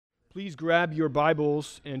Please grab your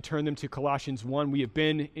Bibles and turn them to Colossians 1. We have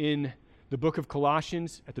been in the book of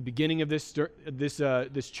Colossians at the beginning of this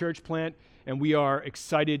church plant, and we are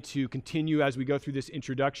excited to continue as we go through this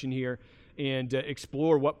introduction here and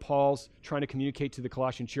explore what Paul's trying to communicate to the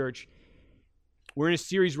Colossian church. We're in a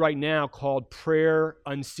series right now called Prayer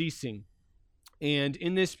Unceasing. And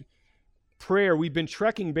in this prayer, we've been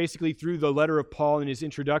trekking basically through the letter of Paul in his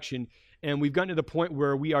introduction, and we've gotten to the point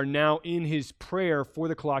where we are now in his prayer for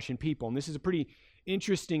the Colossian people. And this is a pretty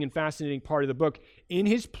interesting and fascinating part of the book. In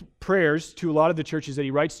his prayers to a lot of the churches that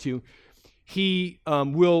he writes to, he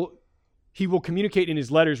will communicate in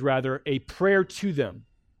his letters, rather, a prayer to them.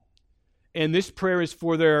 And this prayer is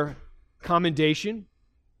for their commendation,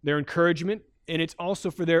 their encouragement, and it's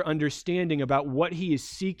also for their understanding about what he is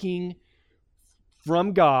seeking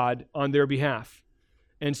from God on their behalf.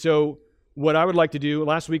 And so what I would like to do,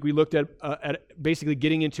 last week we looked at basically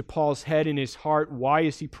getting into Paul's head and his heart. Why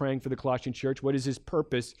is he praying for the Colossian church? What is his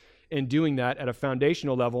purpose in doing that at a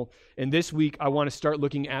foundational level? And this week I want to start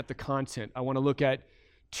looking at the content. I want to look at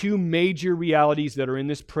two major realities that are in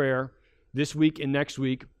this prayer this week and next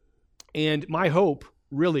week. And my hope,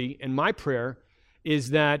 really, and my prayer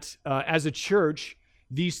is that as a church,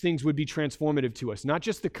 these things would be transformative to us. Not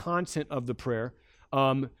just the content of the prayer,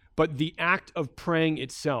 but the act of praying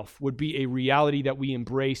itself would be a reality that we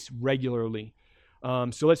embrace regularly.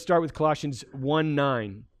 So let's start with Colossians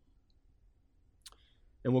 1:9,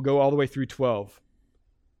 and we'll go all the way through 12.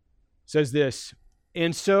 It says this,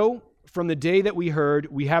 "And so, from the day that we heard,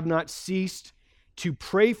 we have not ceased to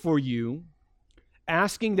pray for you,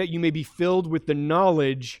 asking that you may be filled with the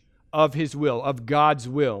knowledge of his will, of God's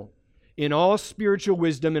will, in all spiritual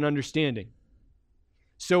wisdom and understanding,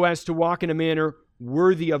 so as to walk in a manner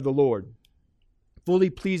worthy of the Lord,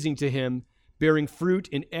 fully pleasing to him, bearing fruit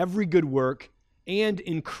in every good work, and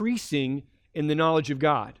increasing in the knowledge of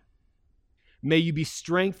God. May you be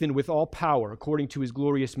strengthened with all power, according to his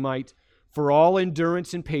glorious might, for all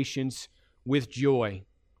endurance and patience with joy,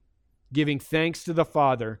 giving thanks to the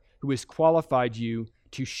Father who has qualified you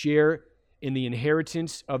to share in the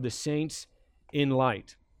inheritance of the saints in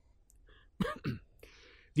light."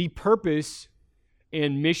 The purpose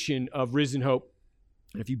and mission of Risen Hope,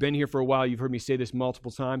 and if you've been here for a while, you've heard me say this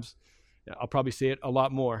multiple times. I'll probably say it a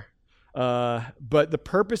lot more. But the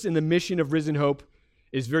purpose and the mission of Risen Hope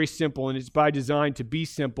is very simple, and it's by design to be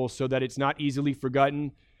simple so that it's not easily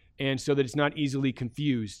forgotten and so that it's not easily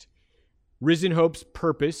confused. Risen Hope's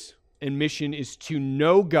purpose and mission is to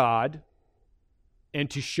know God and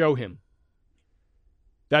to show him.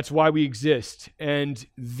 That's why we exist. And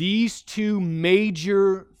these two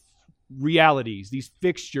major realities, these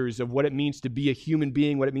fixtures of what it means to be a human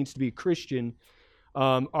being, what it means to be a Christian,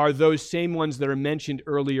 are those same ones that are mentioned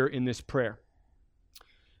earlier in this prayer.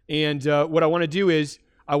 And what I want to do is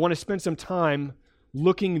I want to spend some time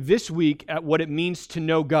looking this week at what it means to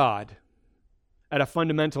know God at a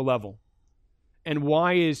fundamental level. And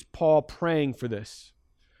why is Paul praying for this?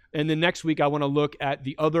 And then next week I want to look at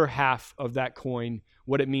the other half of that coin,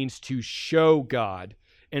 what it means to show God,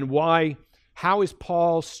 and how is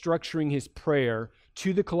Paul structuring his prayer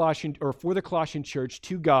to the Colossian, or for the Colossian church,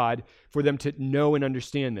 to God, for them to know and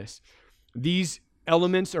understand this? These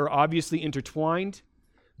elements are obviously intertwined.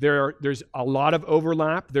 There's a lot of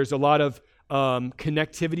overlap. There's a lot of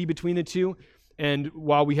connectivity between the two. And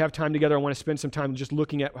while we have time together, I want to spend some time just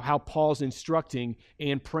looking at how Paul's instructing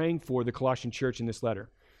and praying for the Colossian church in this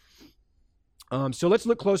letter. So let's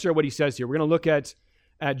look closer at what he says here. We're going to look at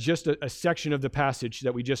just a section of the passage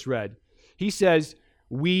that we just read. He says,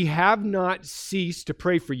 "We have not ceased to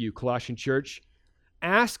pray for you, Colossian church,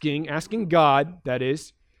 asking God, that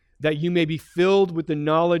is, that you may be filled with the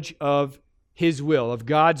knowledge of his will, of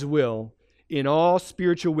God's will, in all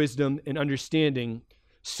spiritual wisdom and understanding,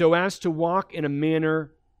 so as to walk in a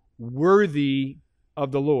manner worthy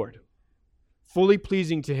of the Lord, fully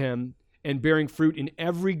pleasing to him and bearing fruit in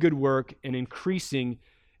every good work and increasing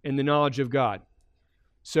in the knowledge of God."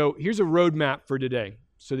 So here's a roadmap for today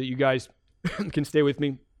so that you guys can stay with me.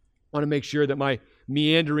 I want to make sure that my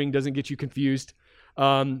meandering doesn't get you confused.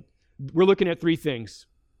 We're looking at three things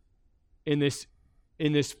in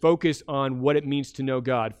this focus on what it means to know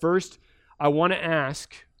God. First, I want to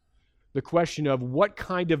ask the question of what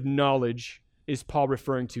kind of knowledge is Paul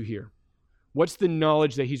referring to here? What's the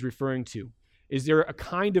knowledge that he's referring to? Is there a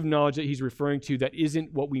kind of knowledge that he's referring to that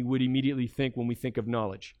isn't what we would immediately think when we think of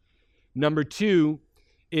knowledge? Number two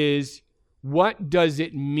is, what does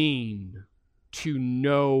it mean to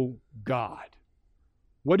know God?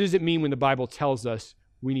 What does it mean when the Bible tells us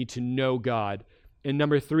we need to know God? And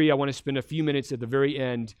number three, I want to spend a few minutes at the very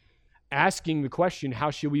end asking the question, how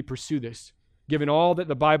should we pursue this? Given all that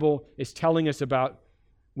the Bible is telling us about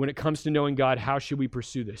when it comes to knowing God, how should we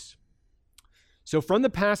pursue this? So from the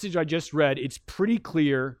passage I just read, it's pretty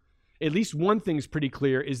clear, at least one thing is pretty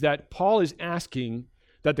clear, is that Paul is asking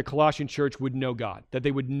that the Colossian church would know God, that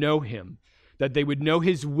they would know him, that they would know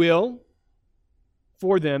his will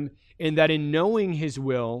for them, and that in knowing his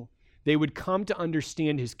will, they would come to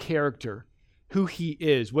understand his character, who he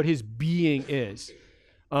is, what his being is.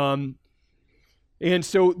 And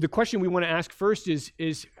so the question we want to ask first is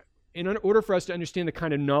in order for us to understand the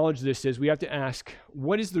kind of knowledge this is, we have to ask,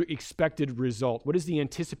 what is the expected result? What is the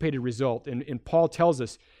anticipated result? And Paul tells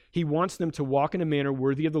us he wants them to walk in a manner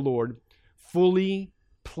worthy of the Lord, fully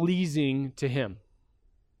pleasing to him.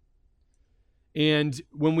 And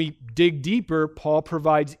when we dig deeper, Paul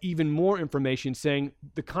provides even more information saying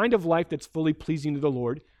the kind of life that's fully pleasing to the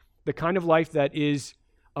Lord, the kind of life that is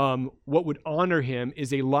what would honor him,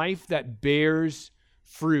 is a life that bears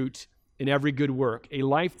fruit in every good work, a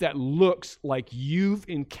life that looks like you've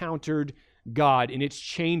encountered God and it's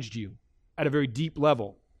changed you at a very deep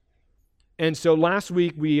level. And so last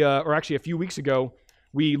week, or actually a few weeks ago,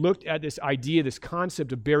 we looked at this idea, this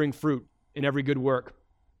concept of bearing fruit in every good work.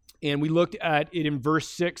 And we looked at it in verse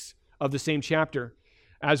 6 of the same chapter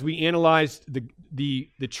as we analyzed the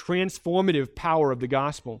transformative power of the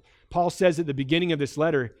gospel. Paul says at the beginning of this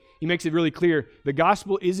letter, he makes it really clear, the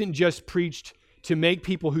gospel isn't just preached to make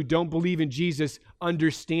people who don't believe in Jesus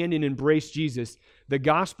understand and embrace Jesus. The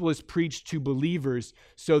gospel is preached to believers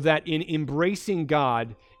so that in embracing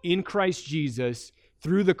God in Christ Jesus,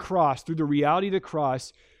 through the cross, through the reality of the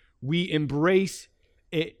cross, we embrace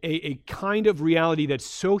a kind of reality that's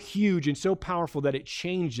so huge and so powerful that it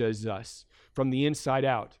changes us from the inside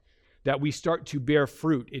out, that we start to bear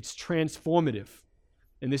fruit. It's transformative.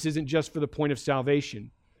 And this isn't just for the point of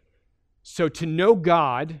salvation. So to know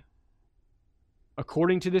God,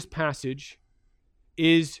 according to this passage,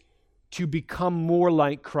 is to become more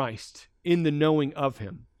like Christ in the knowing of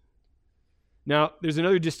him. Now, there's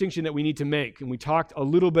another distinction that we need to make, and we talked a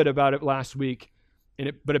little bit about it last week,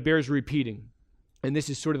 but it bears repeating. And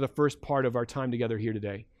this is sort of the first part of our time together here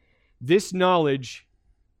today. This knowledge,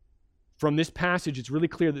 from this passage, it's really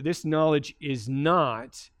clear that this knowledge is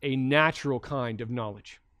not a natural kind of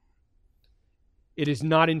knowledge. It is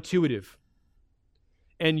not intuitive.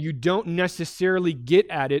 And you don't necessarily get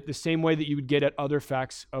at it the same way that you would get at other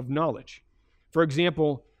facts of knowledge. For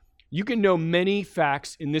example, you can know many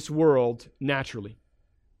facts in this world naturally.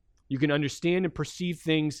 You can understand and perceive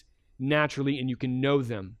things naturally, and you can know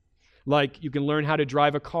them. Like you can learn how to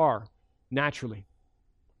drive a car naturally.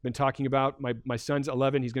 Been talking about my son's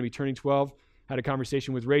 11. He's going to be turning 12. Had a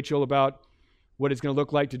conversation with Rachel about what it's going to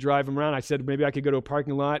look like to drive him around. I said maybe I could go to a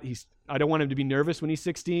parking lot. I don't want him to be nervous when he's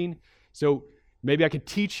 16. So maybe I could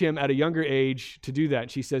teach him at a younger age to do that. And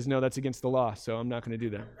she says, no, that's against the law, so I'm not going to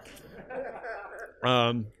do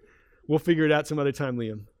that. We'll figure it out some other time,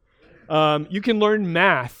 Liam. You can learn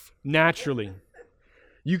math naturally.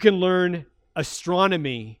 You can learn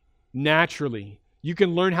astronomy naturally. You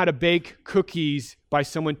can learn how to bake cookies by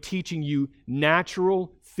someone teaching you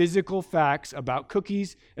natural physical facts about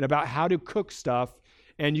cookies and about how to cook stuff,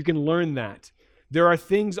 and you can learn that. There are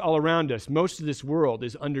things all around us. Most of this world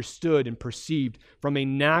is understood and perceived from a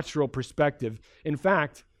natural perspective. In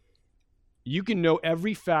fact, you can know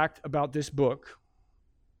every fact about this book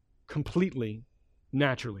completely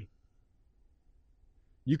naturally.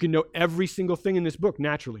 You can know every single thing in this book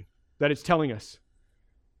naturally that it's telling us.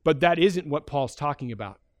 But that isn't what Paul's talking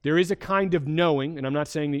about. There is a kind of knowing, and I'm not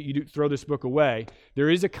saying that you throw this book away. There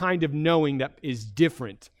is a kind of knowing that is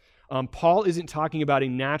different. Paul isn't talking about a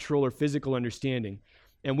natural or physical understanding.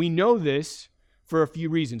 And we know this for a few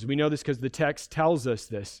reasons. We know this because the text tells us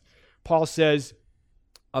this. Paul says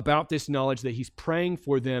about this knowledge that he's praying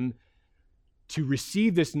for them to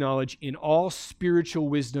receive this knowledge in all spiritual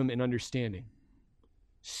wisdom and understanding.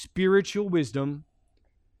 Spiritual wisdom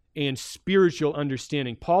and spiritual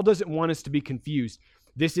understanding. Paul doesn't want us to be confused.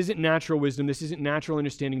 This isn't natural wisdom. This isn't natural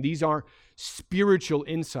understanding. These are spiritual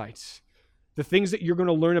insights. The things that you're going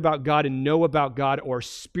to learn about God and know about God are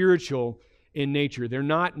spiritual in nature. They're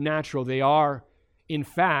not natural. They are, in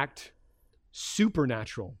fact,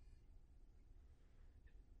 supernatural.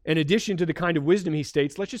 In addition to the kind of wisdom he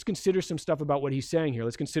states, let's just consider some stuff about what he's saying here.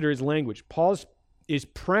 Let's consider his language. Paul is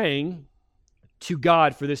praying to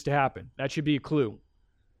God for this to happen. That should be a clue.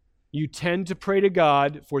 You tend to pray to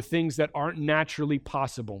God for things that aren't naturally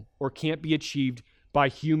possible or can't be achieved by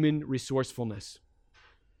human resourcefulness.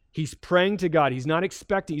 He's praying to God. He's not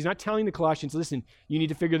telling the Colossians, listen, you need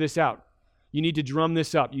to figure this out. You need to drum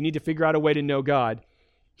this up. You need to figure out a way to know God.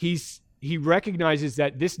 He recognizes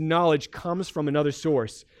that this knowledge comes from another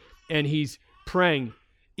source, and he's praying.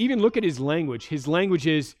 Even look at his language. His language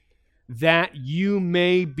is that you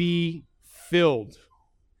may be filled.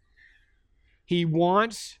 He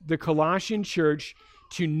wants the Colossian church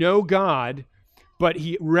to know God, but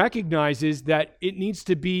he recognizes that it needs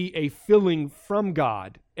to be a filling from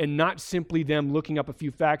God and not simply them looking up a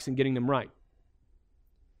few facts and getting them right.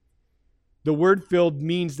 The word filled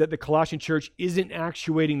means that the Colossian church isn't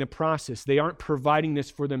actuating the process. They aren't providing this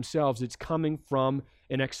for themselves. It's coming from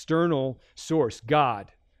an external source,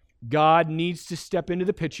 God. God needs to step into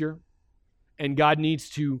the picture, and God needs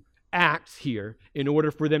to act here in order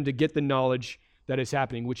for them to get the knowledge that is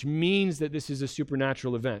happening, which means that this is a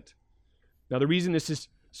supernatural event. Now, the reason this is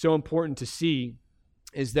so important to see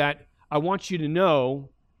is that I want you to know,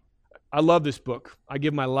 I love this book. I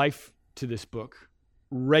give my life to this book.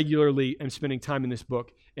 Regularly am spending time in this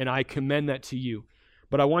book, and I commend that to you.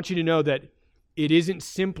 But I want you to know that it isn't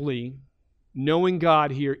simply, knowing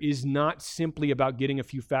God here is not simply about getting a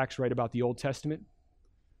few facts right about the Old Testament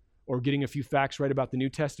or getting a few facts right about the New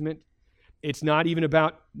Testament. It's not even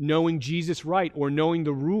about knowing Jesus right or knowing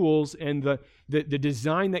the rules and the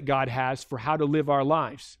design that God has for how to live our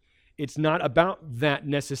lives. It's not about that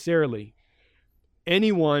necessarily.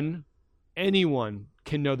 Anyone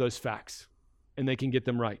can know those facts, and they can get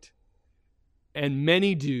them right. And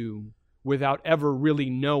many do without ever really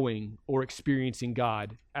knowing or experiencing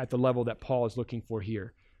God at the level that Paul is looking for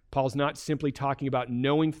here. Paul's not simply talking about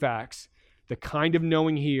knowing facts. The kind of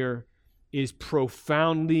knowing here is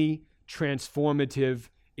profoundly transformative.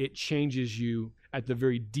 It changes you at the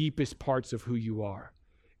very deepest parts of who you are.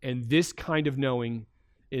 And this kind of knowing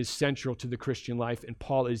is central to the Christian life, and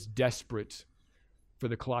Paul is desperate for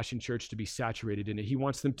the Colossian church to be saturated in it. He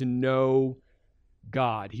wants them to know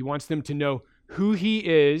God. He wants them to know who he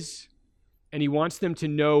is, and he wants them to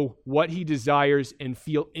know what he desires and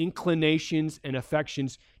feel inclinations and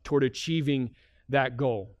affections toward achieving that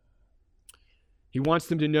goal. He wants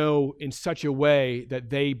them to know in such a way that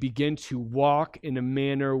they begin to walk in a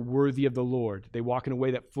manner worthy of the Lord. They walk in a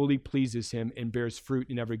way that fully pleases him and bears fruit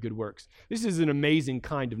in every good works. This is an amazing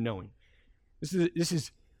kind of knowing. This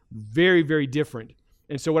is very, very different.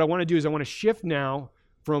 And so what I want to do is I want to shift now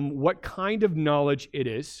from what kind of knowledge it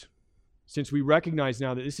is, since we recognize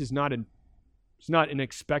now that this is not an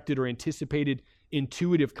expected or anticipated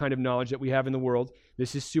intuitive kind of knowledge that we have in the world.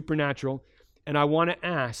 This is supernatural. And I want to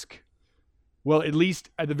ask, well, at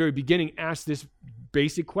least at the very beginning, ask this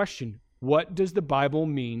basic question. What does the Bible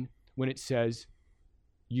mean when it says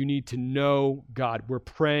you need to know God? We're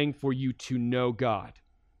praying for you to know God.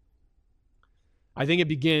 I think it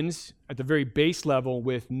begins at the very base level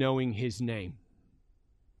with knowing his name.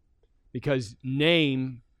 Because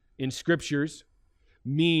name in scriptures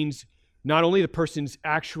means not only the person's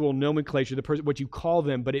actual nomenclature, what you call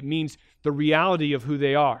them, but it means the reality of who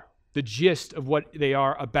they are, the gist of what they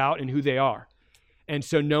are about and who they are. And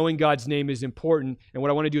so knowing God's name is important. And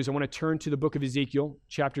what I want to do is I want to turn to the book of Ezekiel,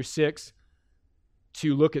 chapter 6,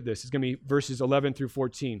 to look at this. It's going to be verses 11 through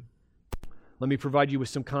 14. Let me provide you with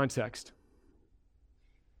some context.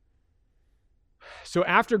 So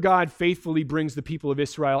after God faithfully brings the people of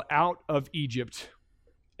Israel out of Egypt,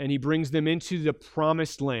 and he brings them into the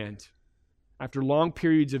promised land, after long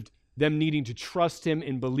periods of them needing to trust him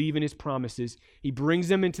and believe in his promises, he brings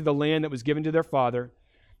them into the land that was given to their father,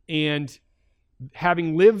 and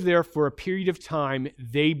having lived there for a period of time,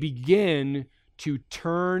 they begin to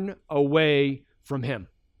turn away from him.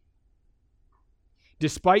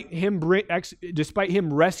 Despite him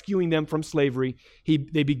rescuing them from slavery,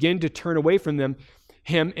 they begin to turn away from him,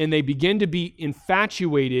 and they begin to be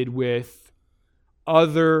infatuated with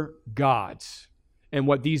other gods and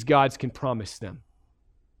what these gods can promise them.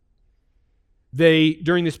 They,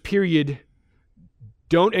 during this period,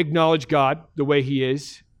 don't acknowledge God the way he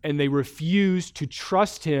is, and they refuse to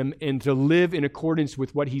trust him and to live in accordance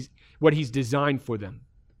with what he's designed for them.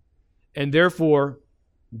 And therefore,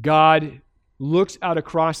 God looks out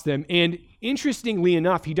across them, and interestingly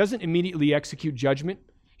enough, he doesn't immediately execute judgment.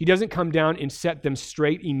 He doesn't come down and set them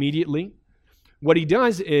straight immediately. What he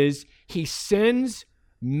does is he sends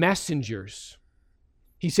messengers.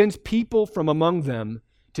 He sends people from among them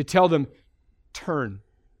to tell them, turn,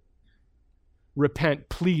 repent,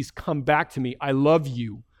 please come back to me. I love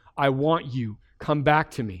you. I want you. Come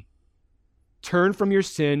back to me. Turn from your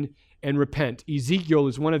sin and repent. Ezekiel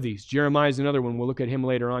is one of these. Jeremiah is another one. We'll look at him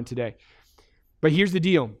later on today. But here's the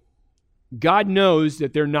deal. God knows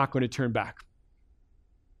that they're not going to turn back.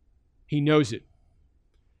 He knows it.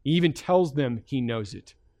 He even tells them he knows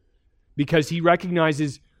it, because he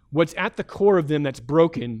recognizes what's at the core of them that's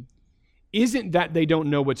broken isn't that they don't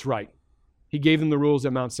know what's right. He gave them the rules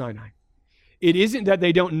at Mount Sinai. It isn't that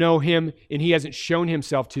they don't know him and he hasn't shown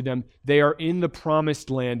himself to them. They are in the promised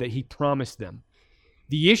land that he promised them.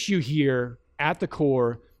 The issue here at the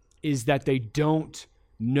core is that they don't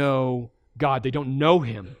know God. They don't know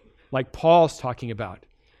him like Paul's talking about.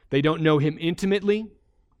 They don't know him intimately,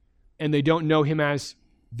 and they don't know him as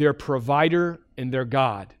their provider and their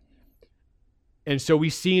God. And so we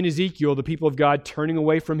see in Ezekiel the people of God turning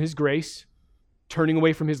away from his grace, turning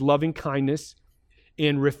away from his loving kindness,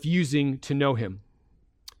 and refusing to know him.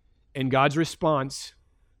 And God's response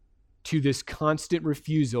to this constant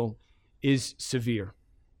refusal is severe.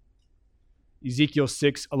 Ezekiel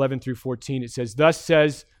 6:11-14, it says, "Thus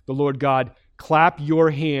says the Lord God, clap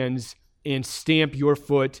your hands and stamp your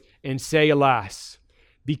foot and say, alas,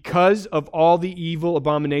 because of all the evil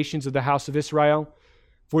abominations of the house of Israel,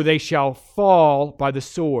 for they shall fall by the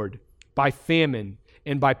sword, by famine,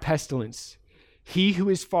 and by pestilence. He who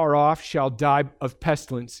is far off shall die of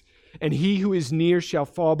pestilence, and he who is near shall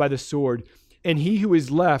fall by the sword, and he who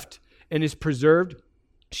is left and is preserved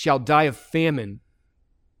shall die of famine.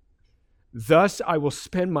 Thus I will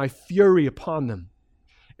spend my fury upon them,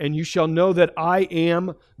 and you shall know that I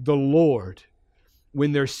am the Lord,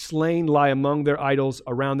 when their slain lie among their idols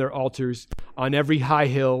around their altars, on every high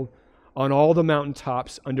hill, on all the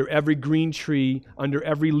mountaintops, under every green tree, under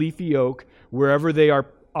every leafy oak, wherever they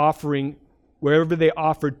offered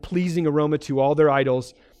pleasing aroma to all their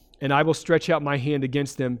idols, and I will stretch out my hand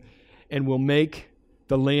against them, and will make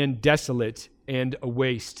the land desolate and a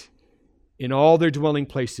waste in all their dwelling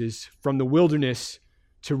places, from the wilderness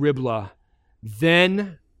to Riblah.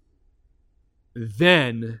 Then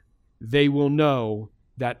they will know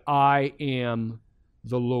that I am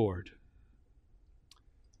the Lord."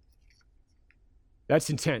 That's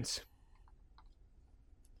intense.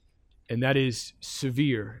 And that is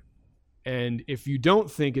severe. And if you don't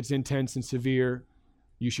think it's intense and severe,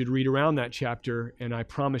 you should read around that chapter, and I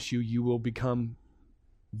promise you, you will become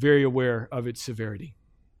very aware of its severity.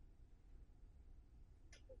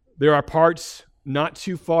 There are parts not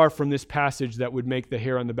too far from this passage that would make the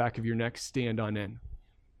hair on the back of your neck stand on end.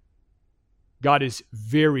 God is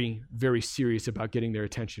very, very serious about getting their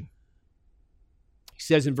attention. He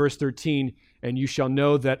says in verse 13, "And you shall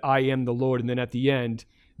know that I am the Lord." And then at the end,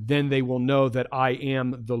 "Then they will know that I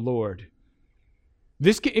am the Lord."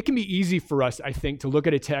 It can be easy for us, I think, to look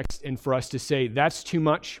at a text and for us to say, that's too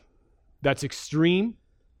much, that's extreme,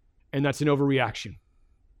 and that's an overreaction.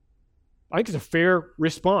 I think it's a fair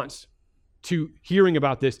response to hearing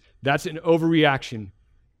about this. That's an overreaction.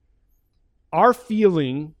 Our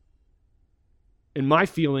feeling, and my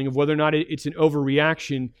feeling of whether or not it's an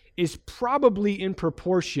overreaction, is probably in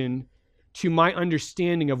proportion to my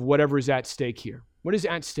understanding of whatever is at stake here. What is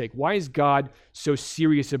at stake? Why is God so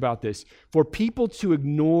serious about this? For people to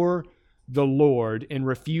ignore the Lord and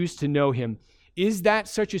refuse to know him, is that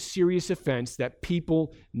such a serious offense that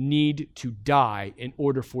people need to die in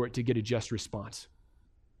order for it to get a just response?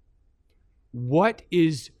 What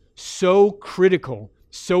is so critical,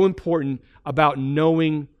 so important about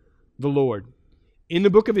knowing the Lord? In the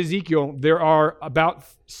book of Ezekiel, there are about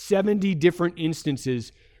 70 different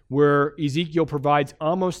instances where Ezekiel provides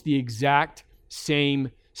almost the exact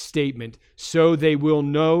same statement. "So they will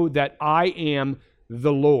know that I am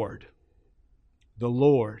the Lord." The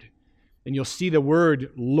Lord. And you'll see the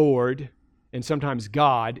word Lord and sometimes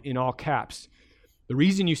God in all caps. The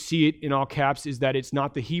reason you see it in all caps is that it's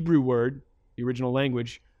not the Hebrew word, the original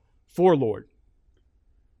language, for Lord.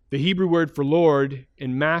 The Hebrew word for Lord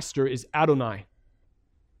and master is Adonai.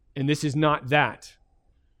 And this is not that.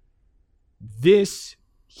 This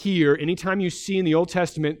here, anytime you see in the Old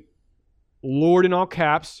Testament Lord in all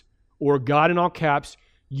caps or God in all caps,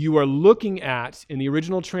 you are looking at, in the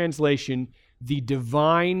original translation, the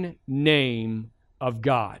divine name of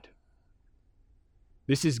God.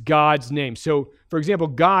 This is God's name. So, for example,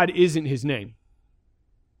 God isn't his name.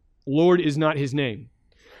 Lord is not his name.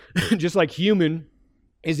 Just like human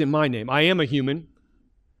isn't my name. I am a human,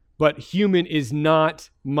 but human is not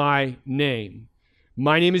my name.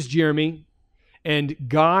 My name is Jeremy, and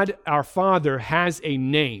God, our Father, has a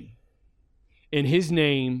name, and his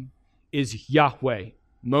name is Yahweh.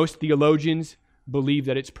 Most theologians believe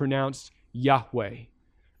that it's pronounced Yahweh.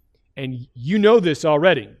 And you know this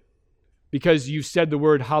already because you've said the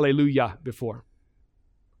word hallelujah before.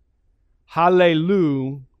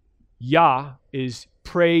 Hallelujah is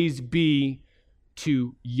praise be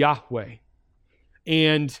to Yahweh.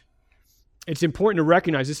 And it's important to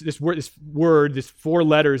recognize this word, this 4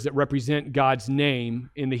 letters that represent God's name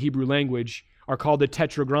in the Hebrew language are called the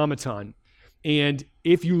Tetragrammaton. And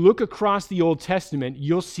if you look across the Old Testament,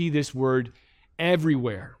 you'll see this word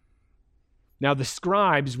everywhere. Now, the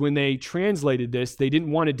scribes, when they translated this, they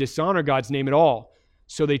didn't want to dishonor God's name at all.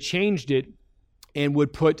 So they changed it and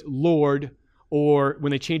would put Lord, or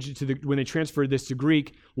when they transferred this to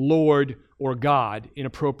Greek, Lord or God, in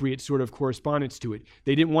appropriate sort of correspondence to it.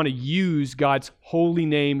 They didn't want to use God's holy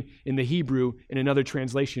name in the Hebrew in another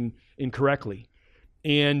translation incorrectly.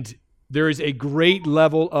 And there is a great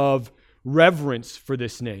level of reverence for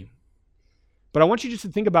this name. But I want you just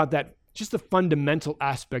to think about that, just the fundamental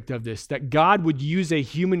aspect of this, that God would use a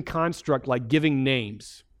human construct like giving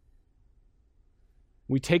names.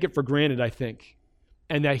 We take it for granted, I think,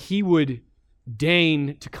 and that he would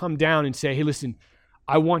deign to come down and say, hey, listen,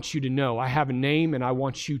 I want you to know I have a name and I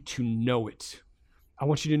want you to know it. I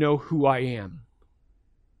want you to know who I am.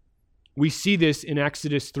 We see this in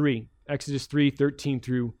Exodus 3, 13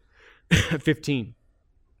 through 15.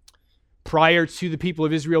 Prior to the people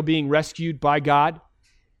of Israel being rescued by God,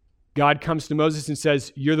 God comes to Moses and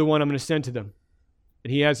says, you're the one I'm going to send to them.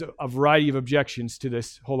 And he has a variety of objections to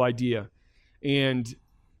this whole idea. And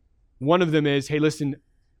one of them is, hey, listen,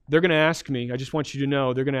 they're going to ask me, I just want you to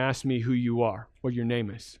know, they're going to ask me who you are, what your name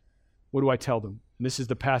is. What do I tell them? And this is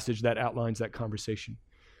the passage that outlines that conversation.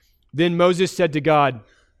 Then Moses said to God,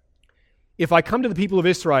 if I come to the people of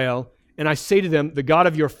Israel and I say to them, the God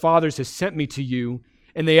of your fathers has sent me to you,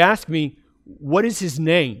 and they ask me, what is his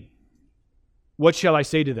name? What shall I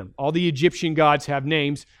say to them? All the Egyptian gods have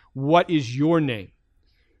names. What is your name?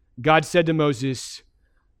 God said to Moses,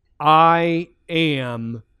 I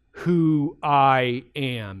am who I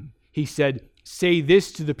am. He said, say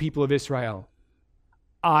this to the people of Israel.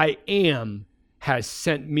 I am has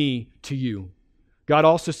sent me to you. God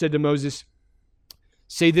also said to Moses,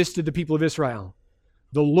 say this to the people of Israel.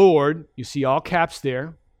 The Lord, you see all caps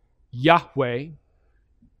there, Yahweh,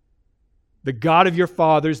 the God of your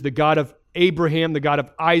fathers, the God of Abraham, the God of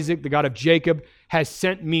Isaac, the God of Jacob, has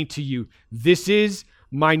sent me to you. This is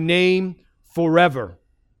my name forever.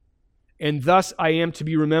 And thus I am to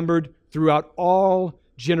be remembered throughout all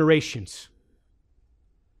generations.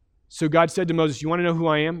 So God said to Moses, you want to know who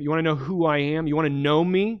I am? You want to know who I am? You want to know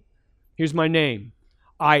me? Here's my name.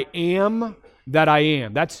 I am that I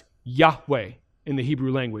am. That's Yahweh in the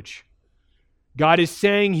Hebrew language. God is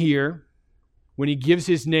saying here, when he gives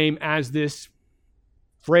his name as this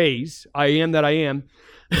phrase, I am that I am,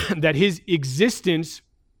 that his existence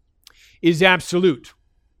is absolute.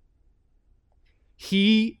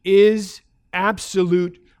 He is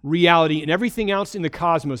absolute reality, and everything else in the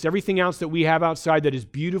cosmos, everything else that we have outside that is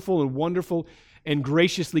beautiful and wonderful and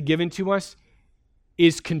graciously given to us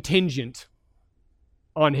is contingent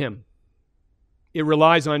on him. It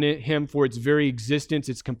relies on him for its very existence,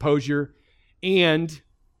 its composure, and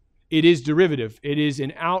it is derivative. It is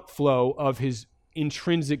an outflow of his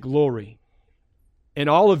intrinsic glory. And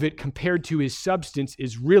all of it compared to his substance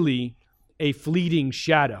is really a fleeting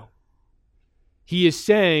shadow. He is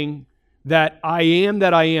saying that I am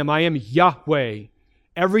that I am. I am Yahweh.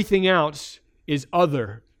 Everything else is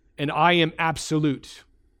other, and I am absolute.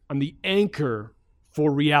 I'm the anchor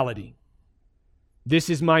for reality. This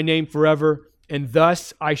is my name forever, and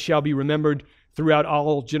thus I shall be remembered throughout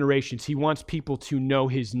all generations. He wants people to know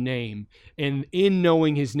his name. And in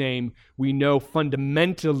knowing his name, we know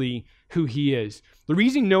fundamentally who he is. The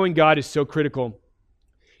reason knowing God is so critical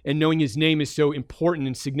and knowing his name is so important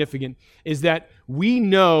and significant is that we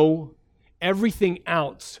know everything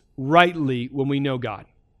else rightly when we know God.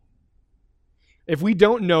 If we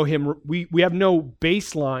don't know him, we have no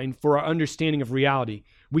baseline for our understanding of reality.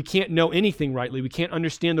 We can't know anything rightly. We can't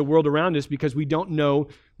understand the world around us because we don't know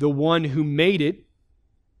the one who made it.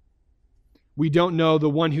 We don't know the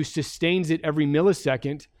one who sustains it every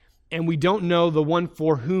millisecond, and we don't know the one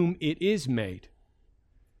for whom it is made.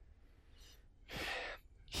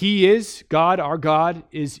 He is, God, our God,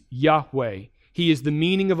 is Yahweh. He is the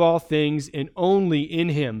meaning of all things, and only in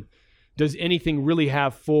him does anything really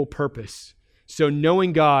have full purpose. So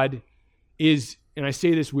knowing God is, and I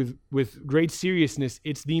say this with great seriousness,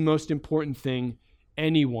 it's the most important thing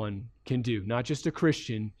anyone can do. Not just a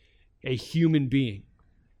Christian, a human being.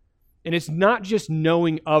 And it's not just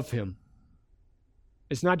knowing of him.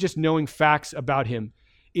 It's not just knowing facts about him.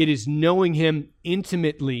 It is knowing him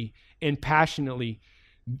intimately and passionately.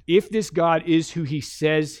 If this God is who he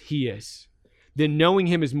says he is, then knowing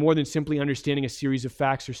him is more than simply understanding a series of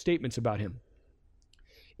facts or statements about him.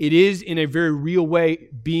 It is, in a very real way,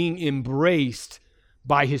 being embraced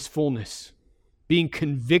by his fullness, being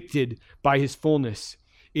convicted by his fullness.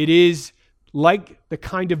 It is like the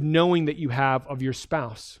kind of knowing that you have of your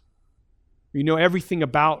spouse. You know everything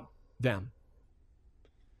about them.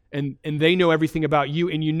 And they know everything about you,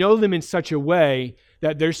 and you know them in such a way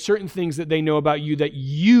that there's certain things that they know about you that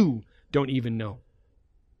you don't even know.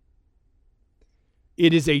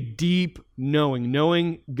 It is a deep knowing.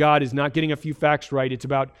 Knowing God is not getting a few facts right. It's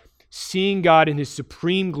about seeing God in his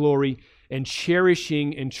supreme glory and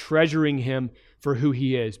cherishing and treasuring him for who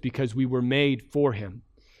he is, because we were made for him.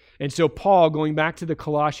 And so Paul, going back to the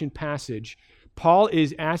Colossian passage, Paul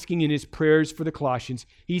is asking in his prayers for the Colossians,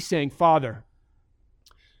 he's saying, Father,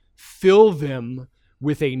 fill them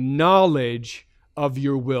with a knowledge of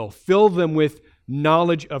your will. Fill them with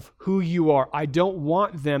knowledge of who you are. I don't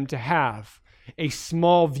want them to have a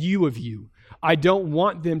small view of you. I don't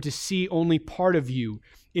want them to see only part of you.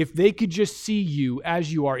 If they could just see you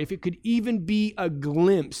as you are, if it could even be a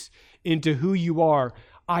glimpse into who you are,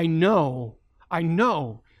 I know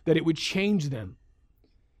that it would change them.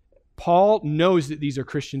 Paul knows that these are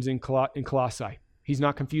Christians in Colossae. He's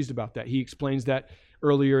not confused about that. He explains that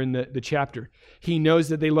earlier in the chapter. He knows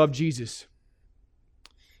that they love Jesus.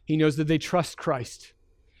 He knows that they trust Christ.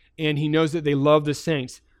 And he knows that they love the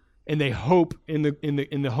saints. And they hope in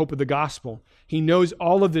the hope of the gospel. He knows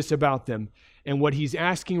all of this about them. And what he's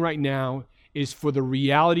asking right now is for the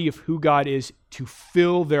reality of who God is to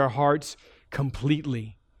fill their hearts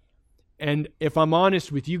completely. And if I'm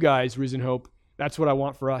honest with you guys, Risen Hope, that's what I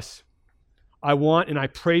want for us. I want and I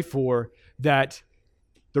pray for that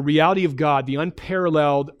the reality of God, the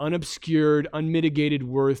unparalleled, unobscured, unmitigated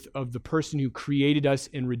worth of the person who created us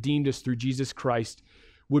and redeemed us through Jesus Christ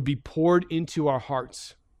would be poured into our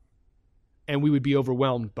hearts. And we would be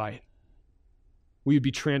overwhelmed by it. We would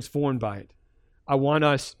be transformed by it. I want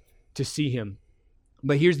us to see him.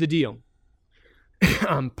 But here's the deal.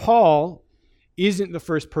 Paul isn't the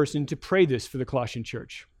first person to pray this for the Colossian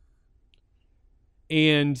church.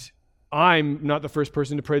 And I'm not the first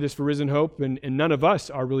person to pray this for Risen Hope, and none of us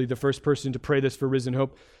are really the first person to pray this for Risen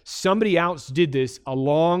Hope. Somebody else did this a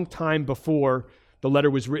long time before the letter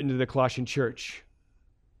was written to the Colossian church.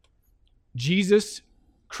 Jesus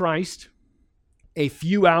Christ, a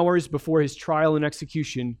few hours before his trial and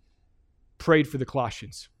execution, prayed for the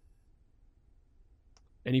Colossians.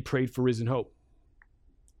 And he prayed for Risen Hope.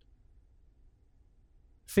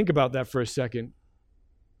 Think about that for a second.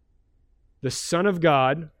 The Son of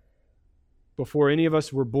God, before any of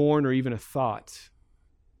us were born or even a thought,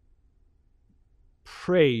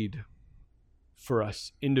 prayed for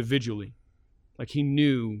us individually. Like he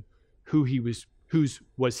knew whose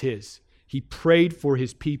was his. He prayed for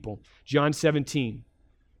his people. John 17,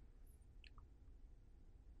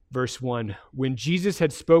 verse 1. When Jesus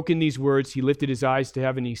had spoken these words, he lifted his eyes to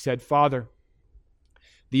heaven and he said, Father,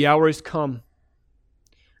 the hour has come.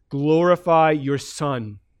 Glorify your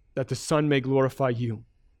Son, that the Son may glorify you,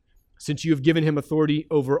 since you have given him authority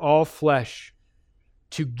over all flesh,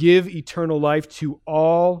 to give eternal life to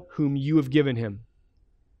all whom you have given him.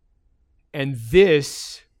 And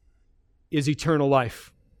this is eternal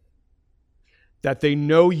life, that they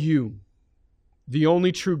know you, the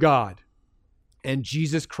only true God, and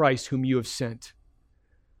Jesus Christ whom you have sent.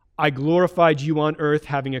 I glorified you on earth,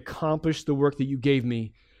 having accomplished the work that you gave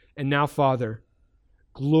me. And now, Father,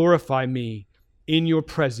 glorify me in your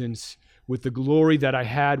presence with the glory that I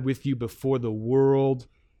had with you before the world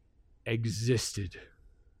existed.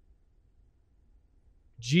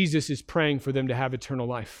 Jesus is praying for them to have eternal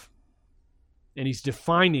life. And he's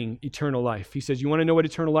defining eternal life. He says, you want to know what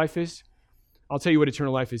eternal life is? I'll tell you what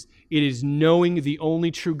eternal life is. It is knowing the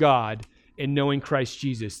only true God and knowing Christ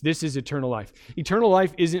Jesus. This is eternal life. Eternal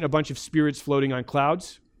life isn't a bunch of spirits floating on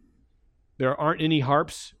clouds. There aren't any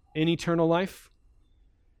harps in eternal life.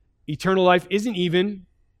 Eternal life isn't even,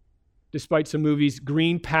 despite some movies,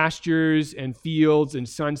 green pastures and fields and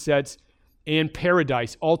sunsets and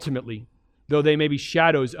paradise ultimately, though they may be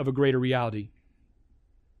shadows of a greater reality.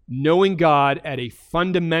 Knowing God at a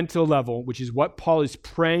fundamental level, which is what Paul is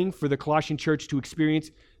praying for the Colossian church to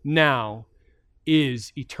experience now,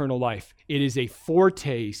 is eternal life. It is a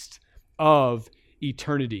foretaste of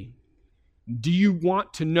eternity. Do you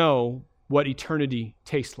want to know what eternity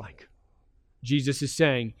tastes like? Jesus is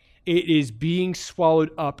saying, it is being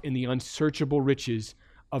swallowed up in the unsearchable riches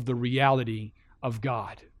of the reality of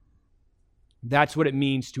God. That's what it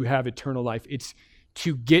means to have eternal life. It's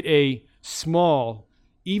to get a small,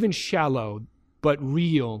 even shallow, but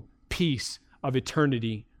real piece of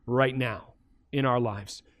eternity right now in our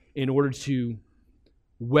lives in order to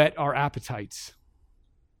whet our appetites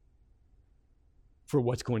for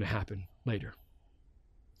what's going to happen later.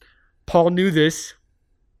 Paul knew this,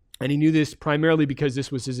 and he knew this primarily because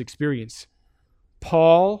this was his experience.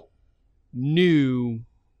 Paul knew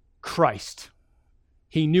Christ.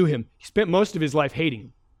 He knew him. He spent most of his life hating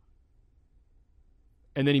him.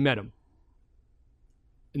 And then he met him.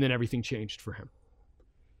 And then everything changed for him.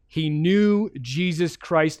 He knew Jesus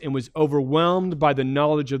Christ and was overwhelmed by the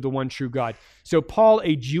knowledge of the one true God. So Paul,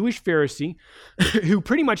 a Jewish Pharisee who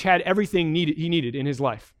pretty much had everything he needed in his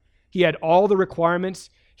life. He had all the requirements.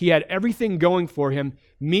 He had everything going for him,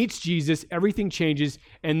 meets Jesus, everything changes,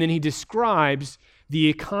 and then he describes the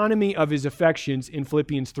economy of his affections in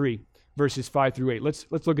Philippians 3, verses 5 through 8.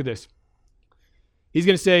 Let's look at this. He's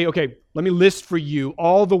going to say, okay, let me list for you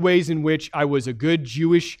all the ways in which I was a good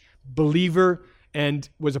Jewish believer and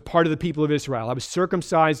was a part of the people of Israel. I was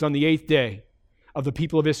circumcised on the 8th day of the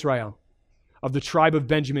people of Israel, of the tribe of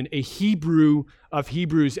Benjamin, a Hebrew of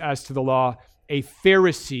Hebrews as to the law, a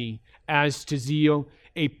Pharisee as to zeal,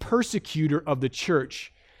 a persecutor of the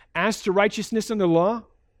church. As to righteousness under the law,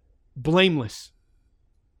 blameless.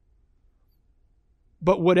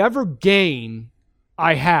 But whatever gain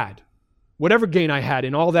I had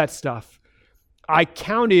in all that stuff, I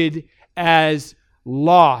counted as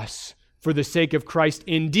loss for the sake of Christ.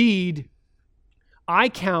 Indeed, I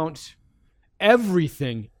count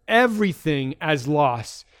everything as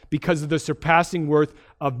loss because of the surpassing worth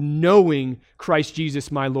of knowing Christ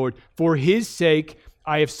Jesus my Lord. For his sake,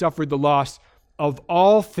 I have suffered the loss of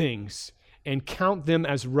all things and count them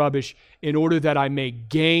as rubbish in order that I may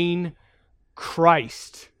gain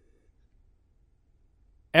Christ.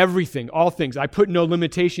 Everything, all things. I put no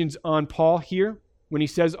limitations on Paul here when he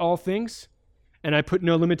says all things. And I put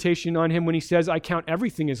no limitation on him when he says, I count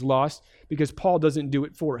everything as lost, because Paul doesn't do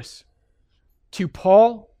it for us. To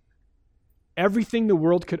Paul, everything the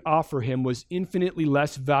world could offer him was infinitely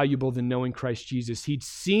less valuable than knowing Christ Jesus. He'd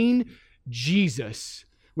seen Jesus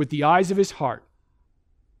with the eyes of his heart,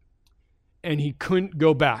 and he couldn't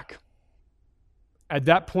go back. At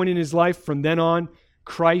that point in his life, from then on,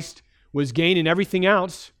 Christ was gain, and everything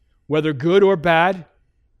else, whether good or bad,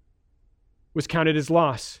 was counted as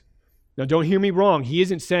loss. Now, don't hear me wrong. He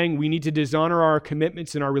isn't saying we need to dishonor our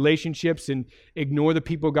commitments and our relationships and ignore the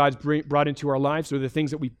people God's brought into our lives or the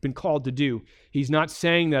things that we've been called to do. He's not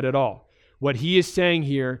saying that at all. What he is saying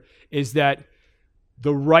here is that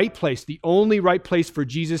the right place, the only right place for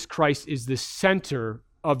Jesus Christ is the center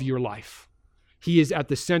of your life. He is at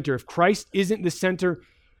the center. If Christ isn't the center,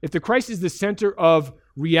 if the Christ is the center of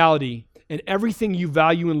reality, and everything you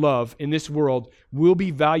value and love in this world will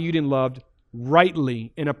be valued and loved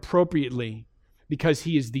rightly and appropriately, because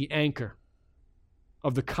he is the anchor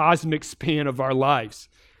of the cosmic span of our lives.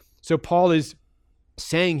 So Paul is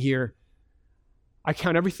saying here, I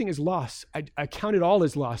count everything as loss. I count it all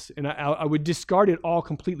as loss, and I would discard it all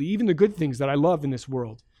completely, even the good things that I love in this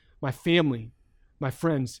world, my family, my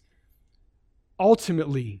friends.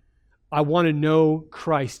 Ultimately, I want to know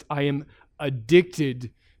Christ. I am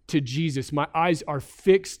addicted to Jesus. My eyes are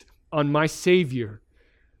fixed on my Savior.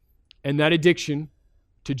 And that addiction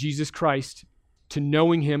to Jesus Christ, to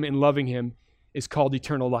knowing him and loving him, is called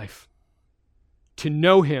eternal life. To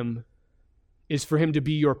know him is for him to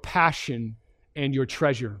be your passion and your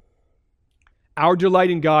treasure. Our delight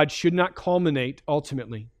in God should not culminate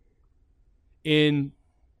ultimately in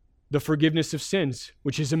the forgiveness of sins,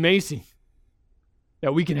 which is amazing.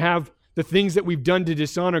 That we can have the things that we've done to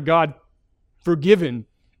dishonor God forgiven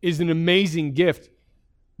is an amazing gift.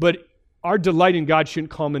 But our delight in God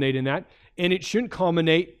shouldn't culminate in that, and it shouldn't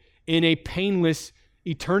culminate in a painless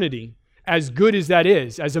eternity. As good as that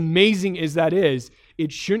is, as amazing as that is,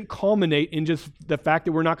 it shouldn't culminate in just the fact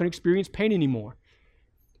that we're not going to experience pain anymore.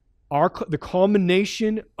 The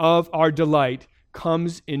culmination of our delight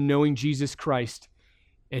comes in knowing Jesus Christ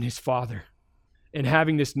and his Father, and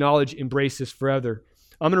having this knowledge embrace us forever.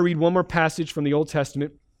 I'm going to read one more passage from the Old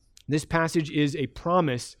Testament. This passage is a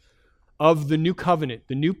promise of the new covenant,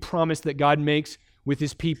 the new promise that God makes with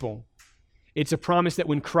his people. It's a promise that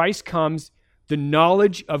when Christ comes, the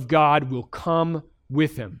knowledge of God will come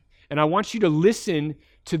with him. And I want you to listen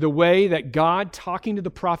to the way that God, talking to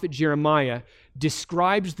the prophet Jeremiah,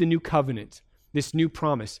 describes the new covenant, this new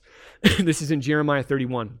promise. This is in Jeremiah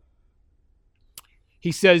 31.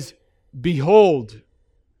 He says, "Behold,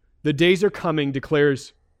 the days are coming,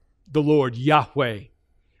 declares the Lord, Yahweh,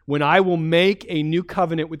 when I will make a new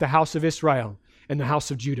covenant with the house of Israel and the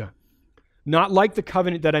house of Judah. Not like the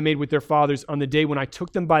covenant that I made with their fathers on the day when I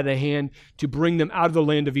took them by the hand to bring them out of the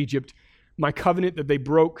land of Egypt, my covenant that they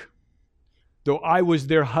broke, though I was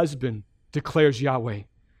their husband, declares Yahweh.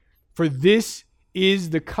 For this is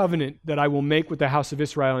the covenant that I will make with the house of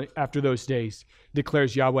Israel after those days,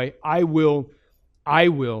 declares Yahweh. I will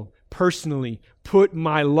personally put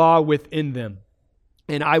my law within them,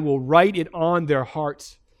 and I will write it on their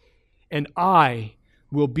hearts, and I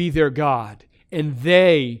will be their God, and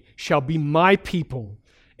they shall be my people.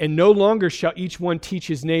 And no longer shall each one teach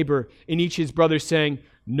his neighbor and each his brother, saying,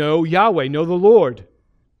 Know Yahweh, know the Lord.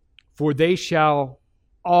 For they shall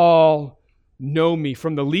all know me,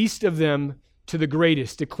 from the least of them to the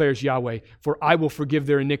greatest, declares Yahweh. For I will forgive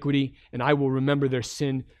their iniquity, and I will remember their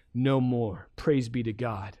sin no more. Praise be to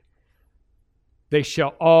God. They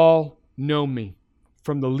shall all know me,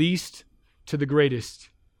 from the least to the greatest.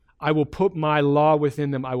 I will put my law within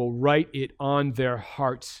them. I will write it on their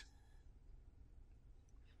hearts.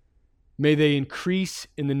 May they increase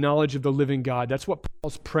in the knowledge of the living God. That's what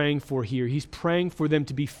Paul's praying for here. He's praying for them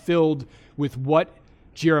to be filled with what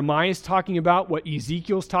Jeremiah is talking about, what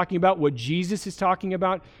Ezekiel's talking about, what Jesus is talking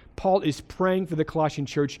about. Paul is praying for the Colossian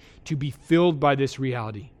church to be filled by this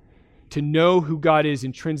reality, to know who God is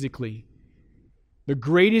intrinsically. The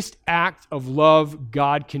greatest act of love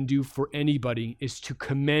God can do for anybody is to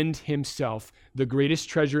commend himself, the greatest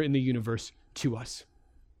treasure in the universe, to us,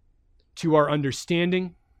 to our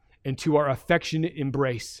understanding, and to our affectionate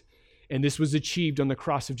embrace. And this was achieved on the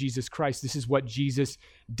cross of Jesus Christ. This is what Jesus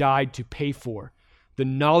died to pay for. The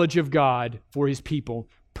knowledge of God for his people,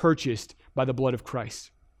 purchased by the blood of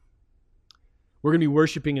Christ. We're going to be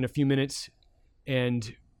worshiping in a few minutes,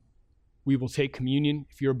 and we will take communion.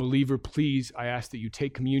 If you're a believer, please, I ask that you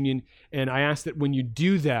take communion. And I ask that when you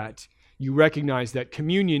do that, you recognize that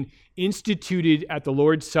communion instituted at the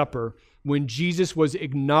Lord's Supper, when Jesus was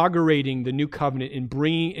inaugurating the new covenant and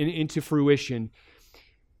bringing it into fruition,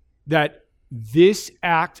 that this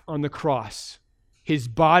act on the cross, his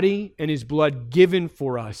body and his blood given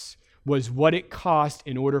for us, was what it cost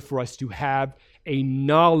in order for us to have a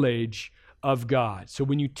knowledge of God. So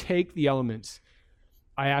when you take the elements,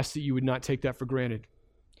 I ask that you would not take that for granted.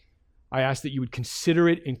 I ask that you would consider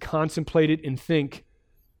it and contemplate it and think,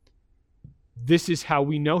 this is how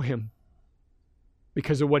we know him,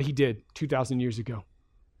 because of what he did 2,000 years ago.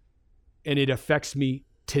 And it affects me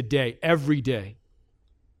today, every day.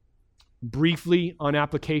 Briefly on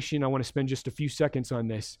application, I want to spend just a few seconds on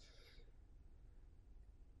this,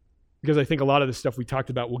 because I think a lot of the stuff we talked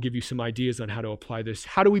about will give you some ideas on how to apply this.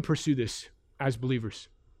 How do we pursue this as believers?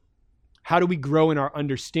 How do we grow in our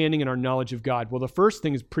understanding and our knowledge of God? Well, the first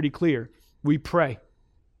thing is pretty clear. We pray.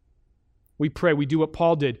 We pray. We do what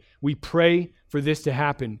Paul did. We pray for this to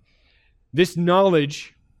happen. This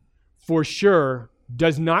knowledge, for sure,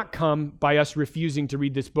 does not come by us refusing to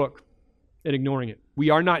read this book and ignoring it. We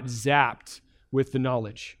are not zapped with the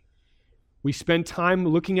knowledge. We spend time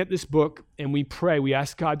looking at this book and we pray. We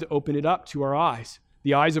ask God to open it up to our eyes.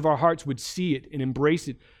 The eyes of our hearts would see it and embrace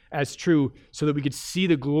it as true, so that we could see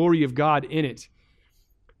the glory of God in it.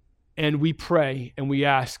 And we pray and we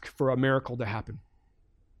ask for a miracle to happen.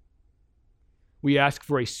 We ask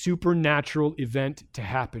for a supernatural event to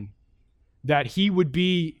happen, that he would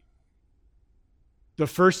be the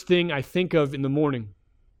first thing I think of in the morning,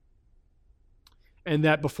 and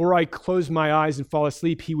that before I close my eyes and fall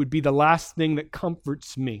asleep, he would be the last thing that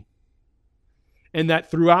comforts me. And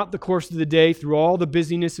that throughout the course of the day, through all the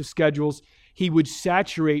busyness of schedules, he would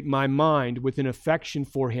saturate my mind with an affection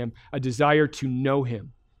for him, a desire to know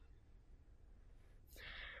him.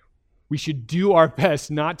 We should do our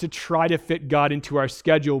best not to try to fit God into our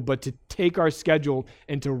schedule, but to take our schedule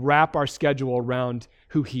and to wrap our schedule around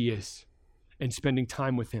who he is, and spending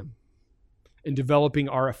time with him and developing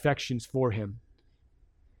our affections for him.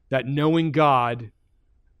 That knowing God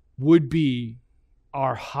would be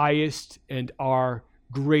our highest and our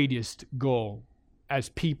greatest goal as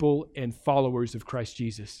people and followers of Christ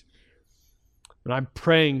Jesus. And I'm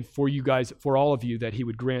praying for you guys, for all of you, that he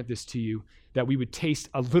would grant this to you, that we would taste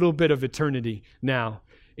a little bit of eternity now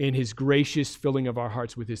in his gracious filling of our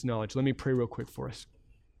hearts with his knowledge. Let me pray real quick for us.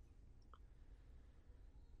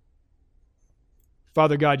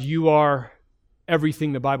 Father God, you are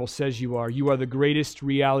everything the Bible says you are. You are the greatest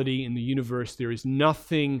reality in the universe. There is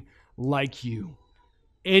nothing like you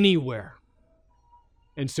anywhere.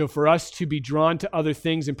 And so for us to be drawn to other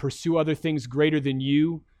things and pursue other things greater than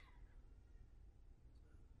you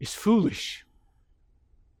is foolish.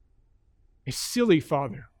 It's silly,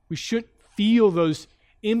 Father. We shouldn't feel those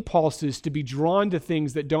impulses to be drawn to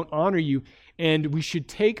things that don't honor you, and we should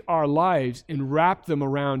take our lives and wrap them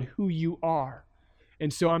around who you are.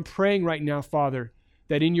 And so I'm praying right now, Father,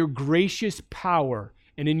 that in your gracious power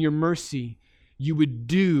and in your mercy, you would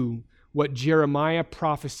do what Jeremiah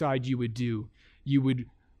prophesied you would do. You would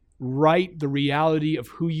write the reality of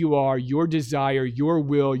who you are, your desire, your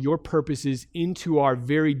will, your purposes into our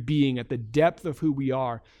very being at the depth of who we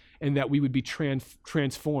are, and that we would be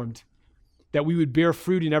transformed, that we would bear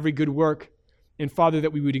fruit in every good work, and Father,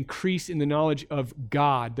 that we would increase in the knowledge of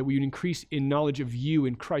God, that we would increase in knowledge of you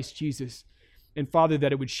in Christ Jesus. And Father,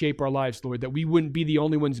 that it would shape our lives, Lord, that we wouldn't be the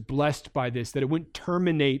only ones blessed by this, that it wouldn't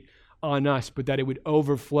terminate on us, but that it would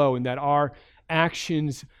overflow, and that our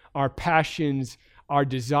actions, our passions, our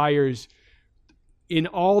desires, in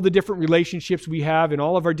all the different relationships we have and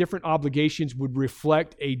all of our different obligations would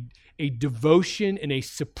reflect a devotion and a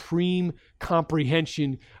supreme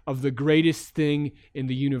comprehension of the greatest thing in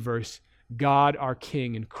the universe, God our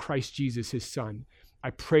King and Christ Jesus his Son.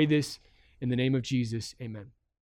 I pray this in the name of Jesus. Amen.